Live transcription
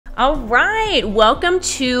All right, welcome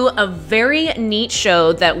to a very neat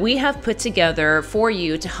show that we have put together for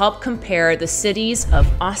you to help compare the cities of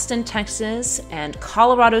Austin, Texas and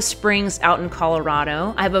Colorado Springs out in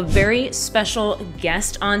Colorado. I have a very special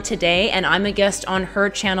guest on today, and I'm a guest on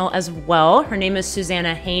her channel as well. Her name is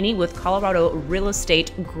𝘾𝙊𝙉𝙃 with Colorado Real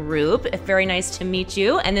Estate Group. Very nice to meet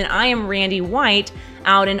you. And then I am Randi White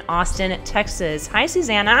out in Austin, Texas. Hi,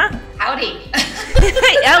 Susanna. Howdy.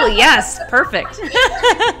 Oh, yes, perfect.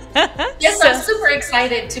 Yes, I'm super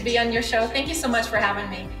excited to be on your show. Thank you so much for having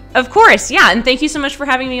me. Of course, yeah, and thank you so much for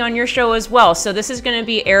having me on your show as well. So this is going to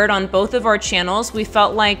be aired on both of our channels. We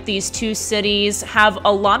felt like these two cities have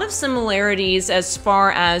a lot of similarities as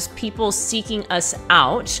far as people seeking us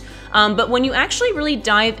out. But when you actually really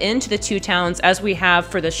dive into the two towns, as we have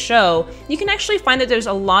for the show, you can actually find that there's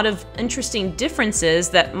a lot of interesting differences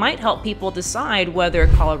that might help people decide whether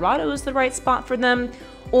Colorado is the right spot for them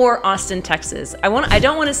or Austin, Texas. I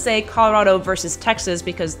don't want to say Colorado versus Texas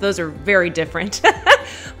because those are very different.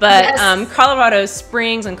 But yes. Colorado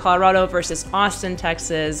Springs and Colorado versus Austin,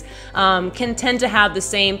 Texas can tend to have the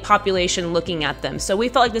same population looking at them. So we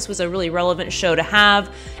felt like this was a really relevant show to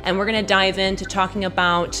have. And we're going to dive into talking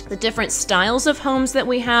about the different styles of homes that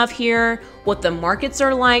we have here, what the markets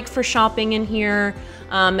are like for shopping in here,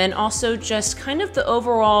 and also just kind of the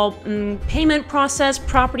overall payment process,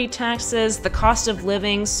 property taxes, the cost of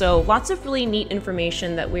living. So lots of really neat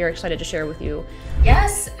information that we are excited to share with you.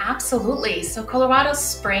 Yes, absolutely. So Colorado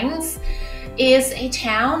Springs is a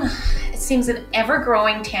town. It seems an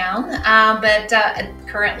ever-growing town, but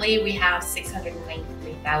currently we have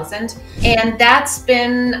 693,000, and that's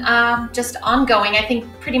been just ongoing. I think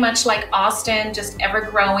pretty much like Austin, just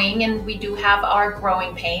ever-growing, and we do have our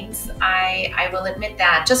growing pains. I will admit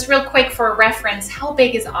that. Just real quick for reference, how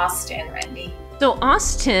big is Austin, Randi? So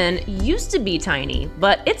Austin used to be tiny,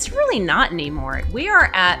 but it's really not anymore. We are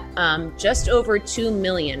at just over 2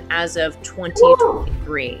 million as of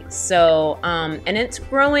 2023. Woo! So, and it's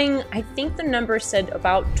growing, I think the number said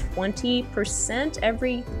about 20%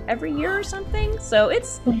 every year or something. So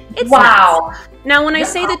it's wow. Nice. Now, when I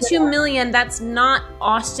say the 2 million, that's not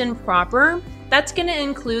Austin proper. That's going to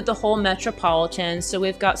include the whole metropolitan. So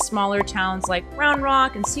we've got smaller towns like Round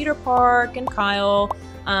Rock and Cedar Park and Kyle.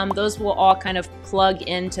 Those will all kind of plug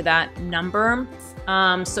into that number.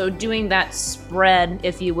 So doing that spread,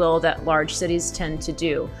 if you will, that large cities tend to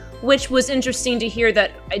do, which was interesting to hear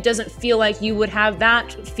that it doesn't feel like you would have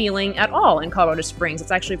that feeling at all in Colorado Springs.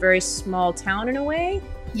 It's actually a very small town in a way.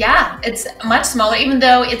 Yeah, it's much smaller, even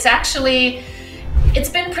though it's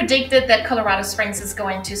been predicted that Colorado Springs is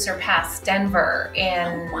going to surpass Denver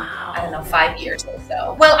in, I don't know, 5 years or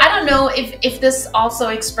so. Well, I don't know if this also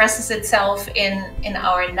expresses itself in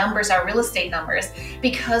our numbers, our real estate numbers,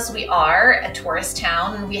 because we are a tourist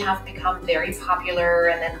town and we have become very popular.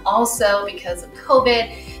 And then also because of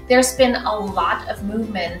COVID, there's been a lot of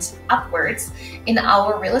movement upwards in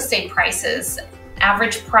our real estate prices.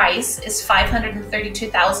 Average price is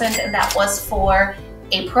 $532,000, and that was for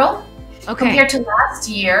April. Okay. Compared to last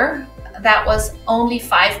year, that was only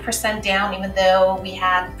 5% down, even though we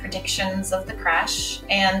had predictions of the crash.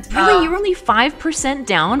 And really, you're only 5%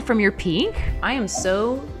 down from your peak? I am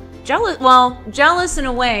so jealous. Well, jealous in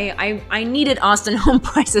a way. I needed Austin home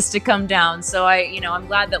prices to come down, so I'm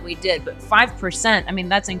glad that we did. But 5%, I mean,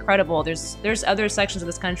 that's incredible. There's other sections of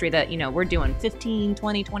this country that we're doing 15,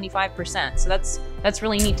 20, 25%. So that's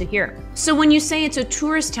really neat to hear. So when you say it's a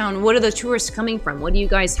tourist town, what are the tourists coming from? What do you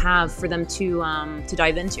guys have for them to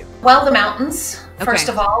dive into? Well, the mountains. Okay. First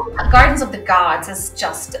of all, Gardens of the Gods is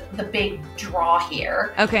just the big draw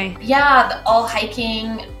here. Okay. Yeah, all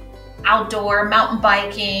hiking, outdoor mountain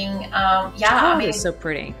biking. I mean, it's so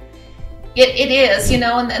pretty. It is,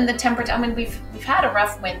 and the temperature. I mean, we've had a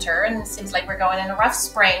rough winter, and it seems like we're going in a rough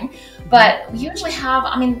spring. But we usually have,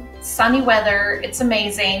 sunny weather. It's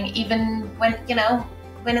amazing. Even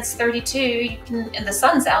when it's 32, you can, and the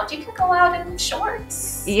sun's out, you can go out in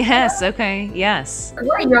shorts. Yes. Okay. Yes.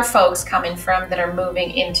 Where are your folks coming from that are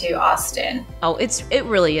moving into Austin? Oh, it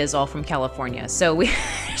really is all from California. So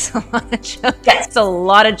there's a lot of jokes. Yes. It's a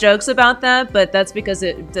lot of jokes about that, but that's because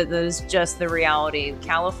that is just the reality.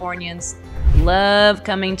 Californians love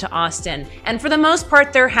coming to Austin, and for the most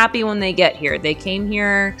part, they're happy when they get here. They came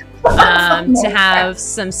here to have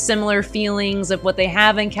some similar feelings of what they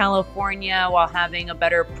have in California while having a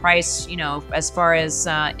better price, you know, as far as,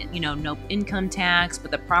 you know, no income tax,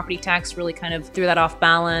 but the property tax really kind of threw that off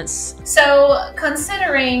balance. So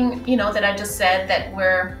considering, you know, that I just said that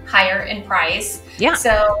we're higher in price. Yeah.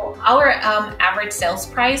 So our average sales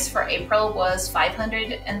price for April was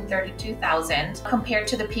 $532,000 compared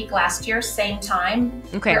to the peak last year, same time.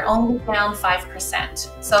 Okay. We're only down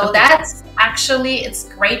 5%. So that's actually,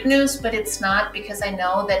 it's great news, but it's not, because I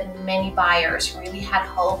know that many buyers really had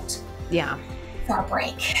hoped for a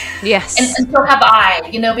break. Yes. And so have I,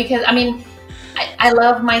 you know, because I mean, I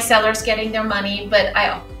love my sellers getting their money, but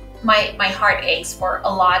my heart aches for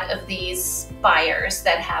a lot of these buyers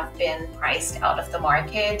that have been priced out of the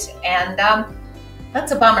market. And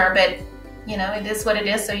that's a bummer, but you know, it is what it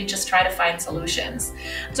is. So you just try to find solutions.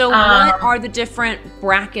 So what are the different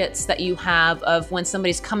brackets that you have of when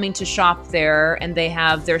somebody's coming to shop there and they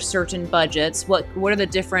have their certain budgets? What are the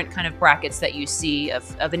different kind of brackets that you see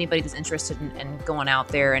of anybody that's interested in going out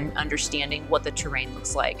there and understanding what the terrain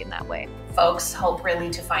looks like in that way? Folks hope really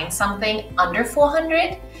to find something under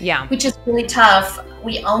 400, which is really tough.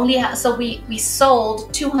 We only have, so we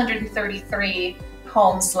sold 233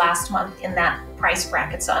 homes last month in that price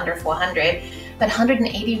bracket, so under 400, but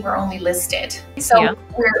 180 were only listed. So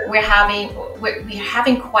we're having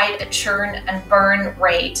quite a churn and burn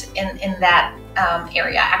rate in that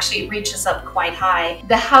area. Actually, it reaches up quite high.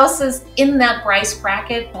 The houses in that price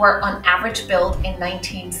bracket were on average built in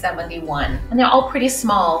 1971, and they're all pretty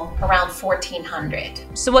small, around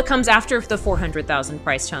 1,400. So what comes after the 400,000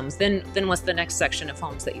 priced homes? Then what's the next section of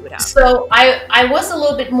homes that you would have? So I was a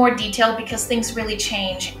little bit more detailed because things really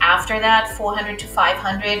change after that, 400 to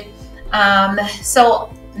 500. So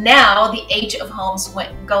now the age of homes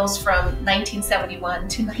goes from 1971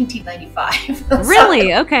 to 1995.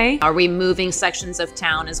 Really? Okay. Are we moving sections of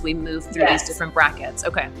town as we move through these different brackets?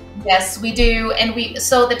 Okay. Yes, we do. And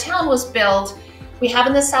so the town was built, we have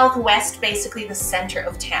in the southwest basically the center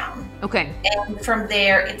of town. Okay. And from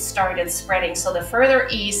there it started spreading. So the further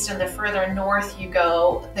east and the further north you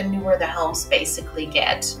go, the newer the homes basically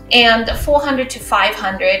get. And 400 to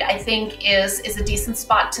 500 I think is a decent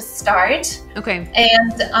spot to start. Okay.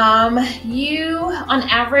 And on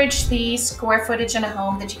average, the square footage in a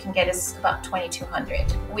home that you can get is about 2,200.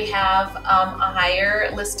 We have a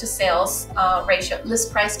higher list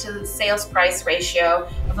price to sales price ratio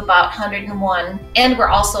of about 101. And we're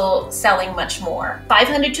also selling much more.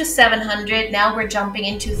 500 to 700, now we're jumping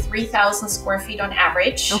into 3,000 square feet on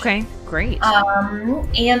average. Okay, great.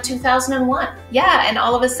 And 2001. Yeah, and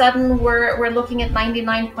all of a sudden we're looking at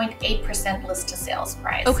 99.8% list to sales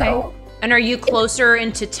price. Okay. So, and are you closer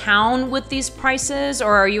into town with these prices,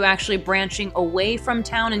 or are you actually branching away from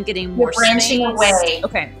town and getting more space? You're branching away.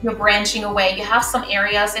 Okay. You're branching away. You have some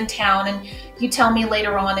areas in town, and you tell me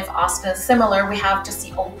later on if Austin is similar. We have just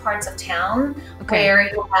the old parts of town where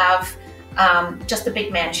you have just the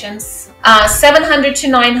big mansions. 700 to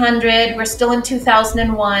 900, we're still in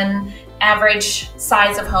 2001. Average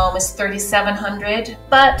size of home is 3,700,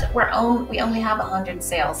 but we only have 100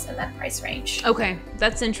 sales in that price range. Okay,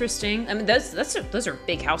 that's interesting. I mean, those are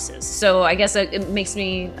big houses. So I guess it makes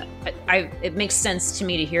sense to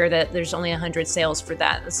me to hear that there's only 100 sales for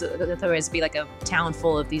that. That'd always be like a town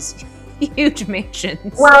full of these huge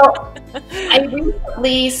mansions. Well, I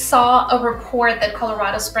recently saw a report that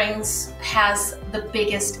Colorado Springs has the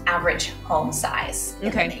biggest average home size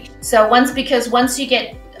in the nation. So once you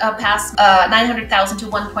get past 900,000 to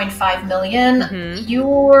 1.5 million,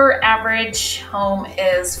 your average home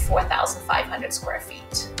is 4,500 square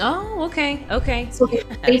feet. Oh, okay, okay. So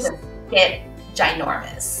they just get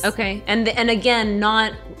ginormous. Okay, and again,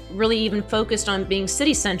 not really even focused on being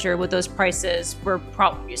city center with those prices. We're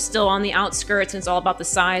probably still on the outskirts, and it's all about the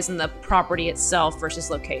size and the property itself versus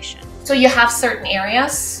location. So you have certain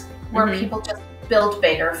areas where people just build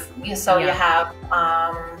bigger. So you have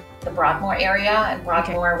the Broadmoor area, and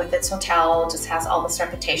Broadmoor with its hotel just has all this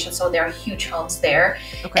reputation. So there are huge homes there.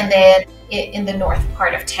 And then in the north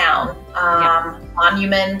part of town,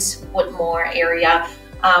 Monument, Woodmore area,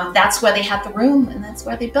 that's where they had the room, and that's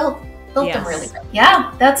where they built them really good.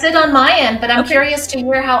 Yeah, that's it on my end. But I'm curious to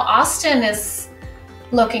hear how Austin is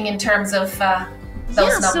looking in terms of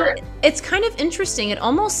those numbers. So it's kind of interesting. It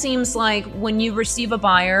almost seems like when you receive a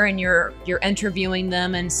buyer and you're interviewing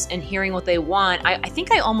them and hearing what they want, I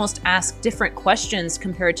think I almost ask different questions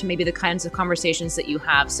compared to maybe the kinds of conversations that you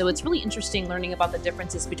have. So it's really interesting learning about the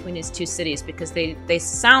differences between these two cities, because they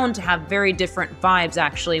sound to have very different vibes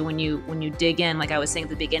actually when you dig in, like I was saying at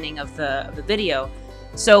the beginning of the video.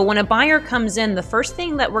 So when a buyer comes in, the first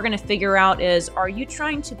thing that we're going to figure out is, are you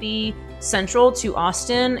trying to be central to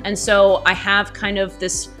Austin? And so I have kind of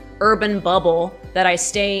this urban bubble that I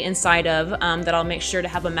stay inside of, that I'll make sure to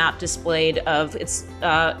have a map displayed of. It's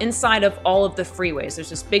inside of all of the freeways.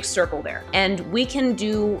 There's this big circle there. And we can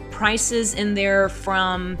do prices in there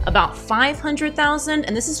from about 500,000,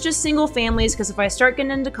 and this is just single families, because if I start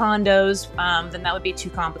getting into condos, then that would be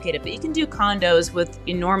too complicated. But you can do condos with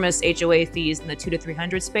enormous HOA fees in the 200 to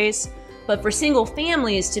 300 space. But for single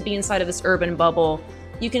families to be inside of this urban bubble,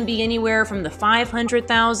 you can be anywhere from the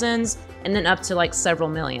 500,000s and then up to like several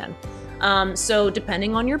million. So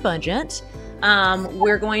depending on your budget,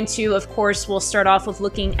 we're going to, of course, we'll start off with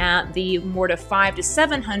looking at the more to $500,000 to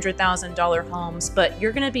 $700,000 homes, but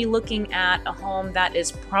you're going to be looking at a home that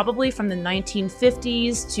is probably from the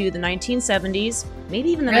 1950s to the 1970s, maybe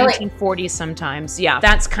even the 1940s sometimes. Yeah,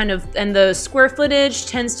 that's kind of, and the square footage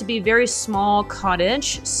tends to be very small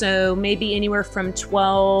cottage, so maybe anywhere from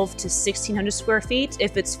 12 to 1,600 square feet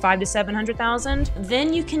if it's 500,000 to 700,000.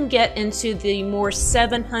 Then you can get into the more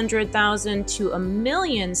 700,000 to $1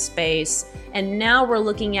 million space. And now we're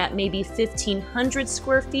looking at maybe 1,500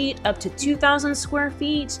 square feet up to 2,000 square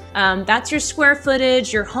feet. That's your square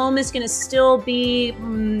footage. Your home is going to still be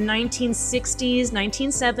 1960s,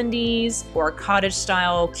 1970s, or cottage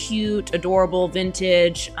style, cute, adorable,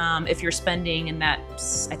 vintage. If you're spending in that,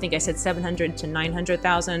 I think I said 700 to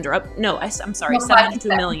 900,000, or up. No, I'm sorry, 700 to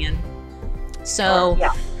 $1 million. So.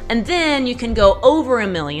 Yeah. And then you can go over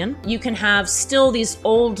 $1 million. You can have still these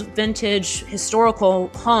old vintage historical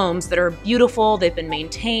homes that are beautiful. They've been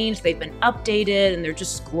maintained, they've been updated, and they're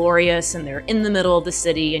just glorious, and they're in the middle of the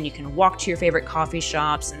city, and you can walk to your favorite coffee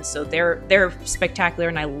shops. And so they're spectacular,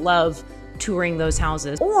 and I love touring those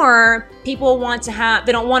houses. Or people want to have,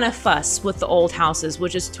 they don't want to fuss with the old houses,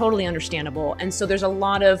 which is totally understandable. And so there's a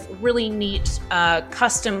lot of really neat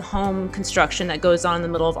custom home construction that goes on in the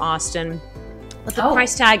middle of Austin. But the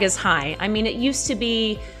price tag is high. I mean, it used to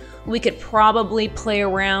be we could probably play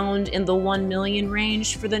around in the 1 million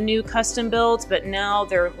range for the new custom builds, but now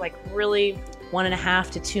they're like really 1.5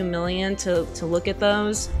 to 2 million to look at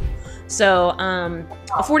those. So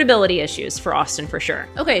affordability issues for Austin for sure.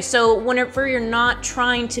 Okay, so whenever you're not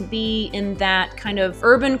trying to be in that kind of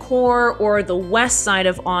urban core or the west side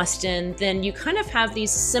of Austin, then you kind of have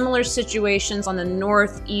these similar situations on the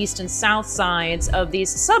north, east, and south sides of these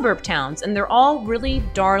suburb towns. And they're all really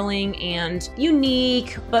darling and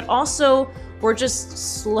unique, but also we're just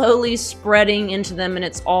slowly spreading into them, and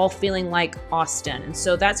it's all feeling like Austin. And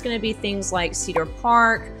so that's gonna be things like Cedar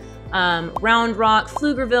Park, Round Rock,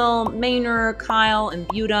 Pflugerville, Manor, Kyle, and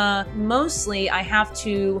Buda. Mostly, I have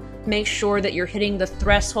to make sure that you're hitting the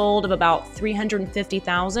threshold of about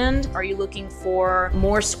 350,000. Are you looking for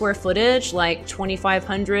more square footage, like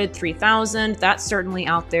 2,500, 3,000? That's certainly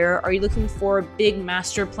out there. Are you looking for big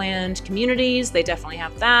master planned communities? They definitely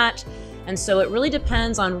have that. And so it really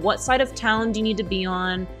depends on what side of town do you need to be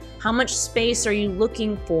on. How much space are you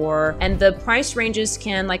looking for? And the price ranges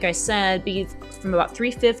can, like I said, be from about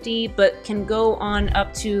 350, but can go on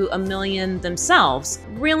up to $1 million themselves.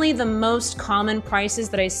 Really, the most common prices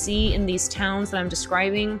that I see in these towns that I'm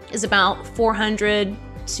describing is about 400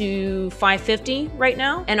 to 550 right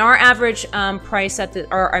now, and our average price at the,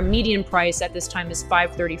 or our median price at this time is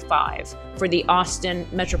 535 for the Austin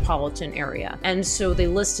metropolitan area. And so the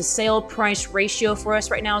list to sale price ratio for us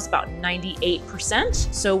right now is about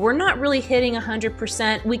 98%. So we're not really hitting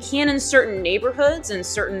 100%. We can in certain neighborhoods and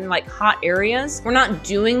certain like hot areas. We're not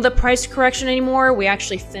doing the price correction anymore. We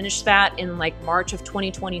actually finished that in like March of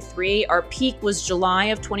 2023. Our peak was July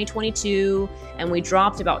of 2022, and we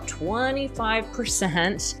dropped about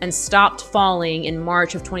 25% and stopped falling in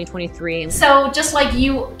March of 2023. So just like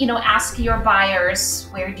you ask your buyers,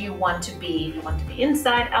 where do you want to be? Do you want to be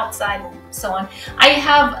inside, outside, and so on? I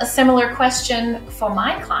have a similar question for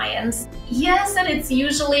my clients. Yes, and it's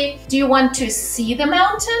usually, do you want to see the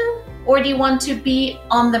mountain or do you want to be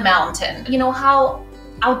on the mountain? You know, how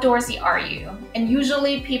outdoorsy are you? And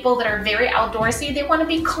usually people that are very outdoorsy, they want to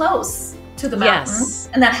be close to the mountain. Yes.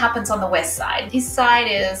 And that happens on the west side. East side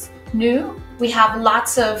is new. We have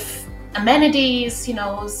lots of amenities, you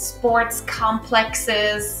know, sports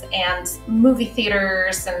complexes and movie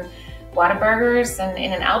theaters and Whataburgers and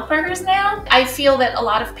In-N-Out burgers now. I feel that a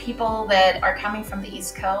lot of people that are coming from the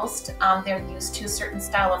East Coast, they're used to a certain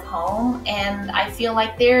style of home, and I feel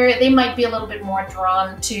like they might be a little bit more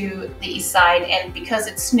drawn to the East Side, and because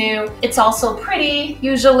it's new, it's also pretty,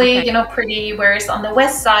 usually, you know, pretty, whereas on the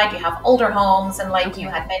West Side, you have older homes, and like you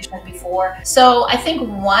had mentioned before. So I think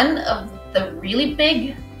one of the really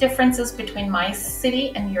big differences between my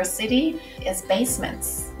city and your city is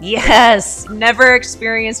basements. Yes, never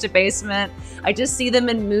experienced a basement. I just see them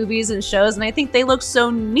in movies and shows, and I think they look so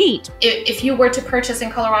neat. If you were to purchase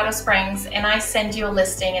in Colorado Springs and I send you a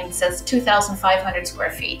listing and it says 2,500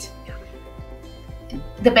 square feet,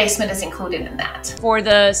 the basement is included in that. For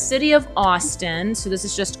the city of Austin, so this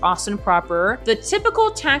is just Austin proper, the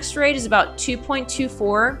typical tax rate is about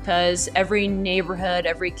 2.24 because every neighborhood,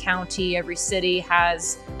 every county, every city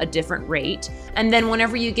has a different rate. And then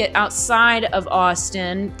whenever you get outside of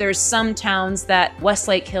Austin, there's some towns that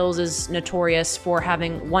Westlake Hills is notorious for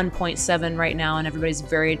having 1.7 right now, and everybody's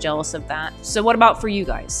very jealous of that. So what about for you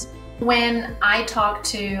guys? When I talk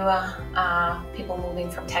to people moving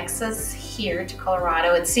from Texas here to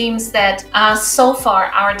Colorado, it seems that so far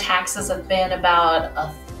our taxes have been about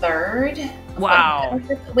a third. Wow.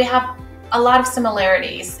 We have a lot of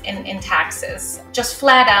similarities in taxes. Just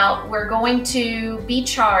flat out, we're going to be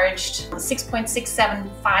charged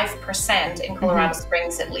 6.675% in Colorado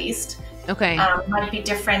Springs at least. Okay. Might be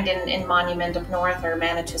different in Monument up north or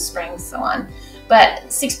Manitou Springs, so on. But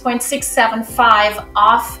 6.675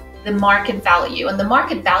 off the market value, and the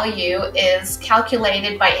market value is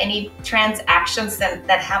calculated by any transactions that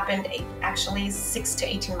happened actually 6 to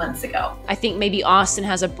 18 months ago. I think maybe Austin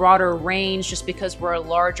has a broader range just because we're a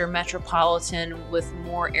larger metropolitan with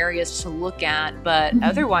more areas to look at, but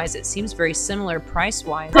otherwise it seems very similar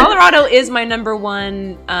price-wise. Colorado is my number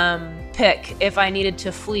 1 pick if I needed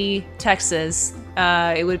to flee Texas.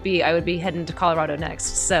 I would be heading to Colorado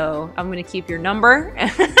next. So I'm going to keep your number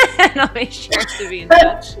and I'll make sure to be in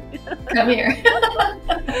touch. Come here.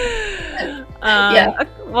 Yeah.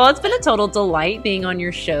 Well, it's been a total delight being on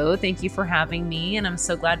your show. Thank you for having me, and I'm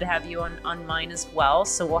so glad to have you on mine as well.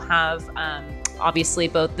 So we'll have obviously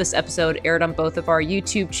both this episode aired on both of our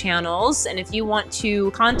YouTube channels, and if you want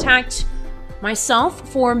to contact myself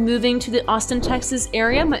for moving to the Austin, Texas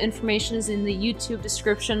area, my information is in the YouTube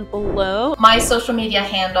description below. My social media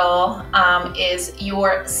handle is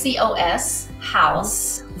your COS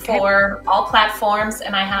house for all platforms,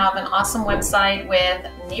 and I have an awesome website with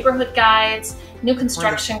neighborhood guides, new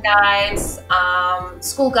construction guides,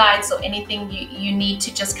 school guides, so anything you need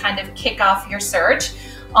to just kind of kick off your search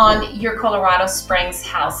on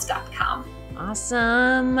yourcoloradospringshouse.com.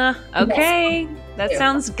 Awesome. Okay, that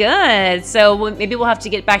sounds good. So maybe we'll have to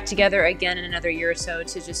get back together again in another year or so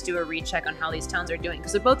to just do a recheck on how these towns are doing,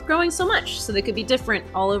 because they're both growing so much, so they could be different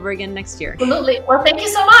all over again next year. Absolutely. Well, thank you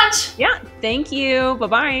so much. Yeah, thank you.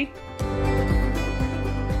 Bye-bye.